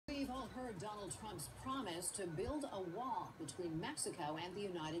heard Donald Trump's promise to build a wall between Mexico and the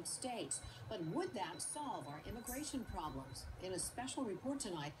United States. But would that solve our immigration problems? In a special report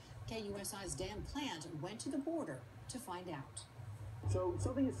tonight, KUSI's Dan Plant went to the border to find out. So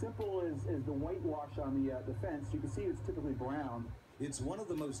something as simple as the whitewash on the fence, you can see it's typically brown. It's one of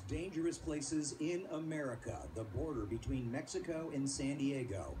the most dangerous places in America, the border between Mexico and San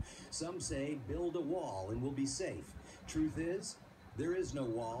Diego. Some say build a wall and we'll be safe. Truth is, there is no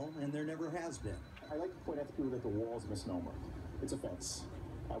wall and there never has been. I like to point out to people that the wall is a misnomer. It's a fence.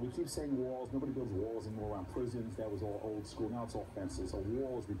 We keep saying walls. Nobody builds walls anymore around prisons. That was all old school. Now it's all fences. A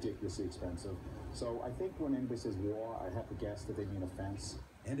wall is ridiculously expensive. So I think when anybody says wall, I have to guess that they mean a fence.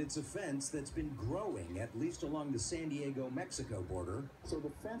 And it's a fence that's been growing, at least along the San Diego-Mexico border. So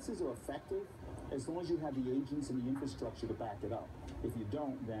the fences are effective as long as you have the agents and the infrastructure to back it up. If you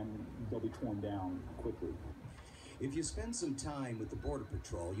don't, then they'll be torn down quickly. If you spend some time with the Border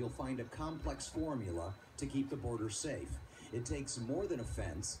Patrol, you'll find a complex formula to keep the border safe. It takes more than a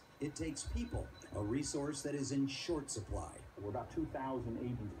fence. It takes people, a resource that is in short supply. We're about 2,000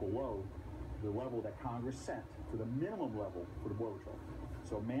 agents below the level that Congress set for the minimum level for the Border Patrol.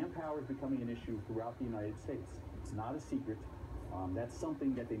 So manpower is becoming an issue throughout the United States. It's not a secret. That's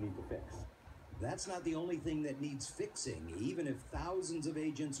something that they need to fix. That's not the only thing that needs fixing. Even if thousands of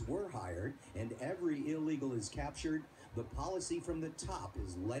agents were hired and every illegal is captured, the policy from the top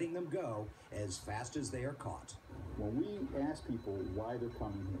is letting them go as fast as they are caught. When we ask people why they're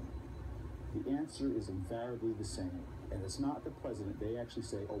coming here, the answer is invariably the same. And it's not the president. They actually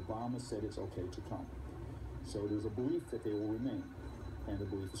say Obama said it's okay to come. So there's a belief that they will remain. And the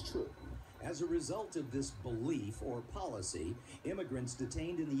belief is true. As a result of this belief or policy, immigrants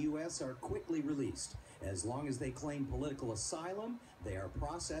detained in the U.S. are quickly released. As long as they claim political asylum, they are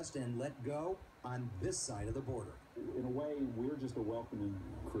processed and let go on this side of the border. In a way, we're just a welcoming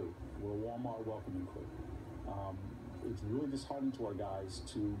crew. We're a Walmart welcoming crew. It's really disheartening to our guys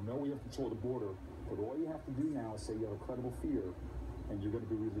to know we have control of the border, but all you have to do now is say you have a credible fear, and you're going to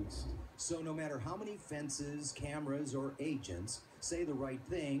be released. So no matter how many fences, cameras, or agents say the right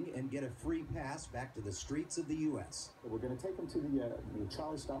thing and get a free pass back to the streets of the U.S. We're going to take them to the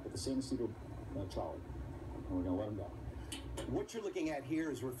Charlie stop at the San Ysidro Charlie, and we're going to let them go. What you're looking at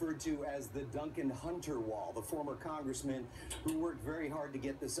here is referred to as the Duncan Hunter Wall, the former congressman who worked very hard to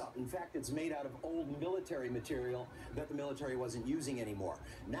get this up. In fact, it's made out of old military material that the military wasn't using anymore.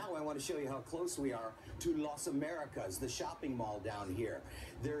 Now I want to show you how close we are to Las Americas, the shopping mall down here.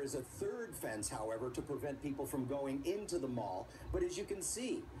 There is a third fence, however, to prevent people from going into the mall. But as you can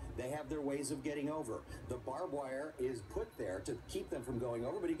see, they have their ways of getting over. The barbed wire is put there to keep them from going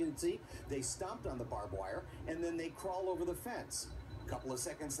over, but you can see they stomped on the barbed wire and then they crawl over the fence. A couple of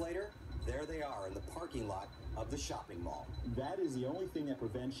seconds later, there they are in the parking lot of the shopping mall. That is the only thing that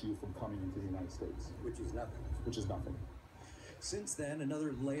prevents you from coming into the United States. Which is nothing. Which is nothing. Since then,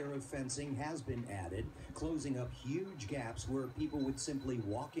 another layer of fencing has been added, closing up huge gaps where people would simply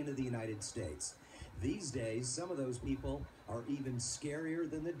walk into the United States. These days, some of those people are even scarier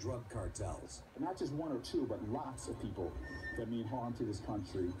than the drug cartels. Not just one or two, but lots of people that mean harm to this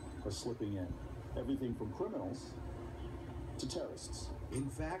country are slipping in. Everything from criminals to terrorists. In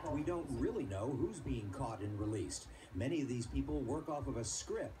fact, we don't really know who's being caught and released. Many of these people work off of a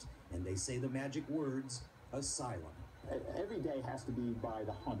script, and they say the magic words, asylum. Every day has to be by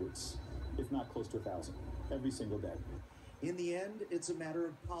the hundreds, if not close to 1,000, every single day. In the end, it's a matter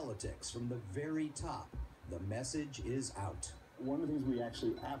of politics from the very top. The message is out. One of the things we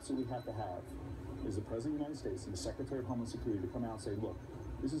actually absolutely have to have is the President of the United States and the Secretary of Homeland Security to come out and say, look,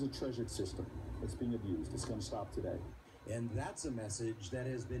 this is a treasured system. It's being abused. It's going to stop today. And that's a message that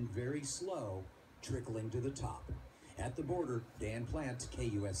has been very slow trickling to the top. At the border, Dan Plant,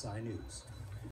 KUSI News.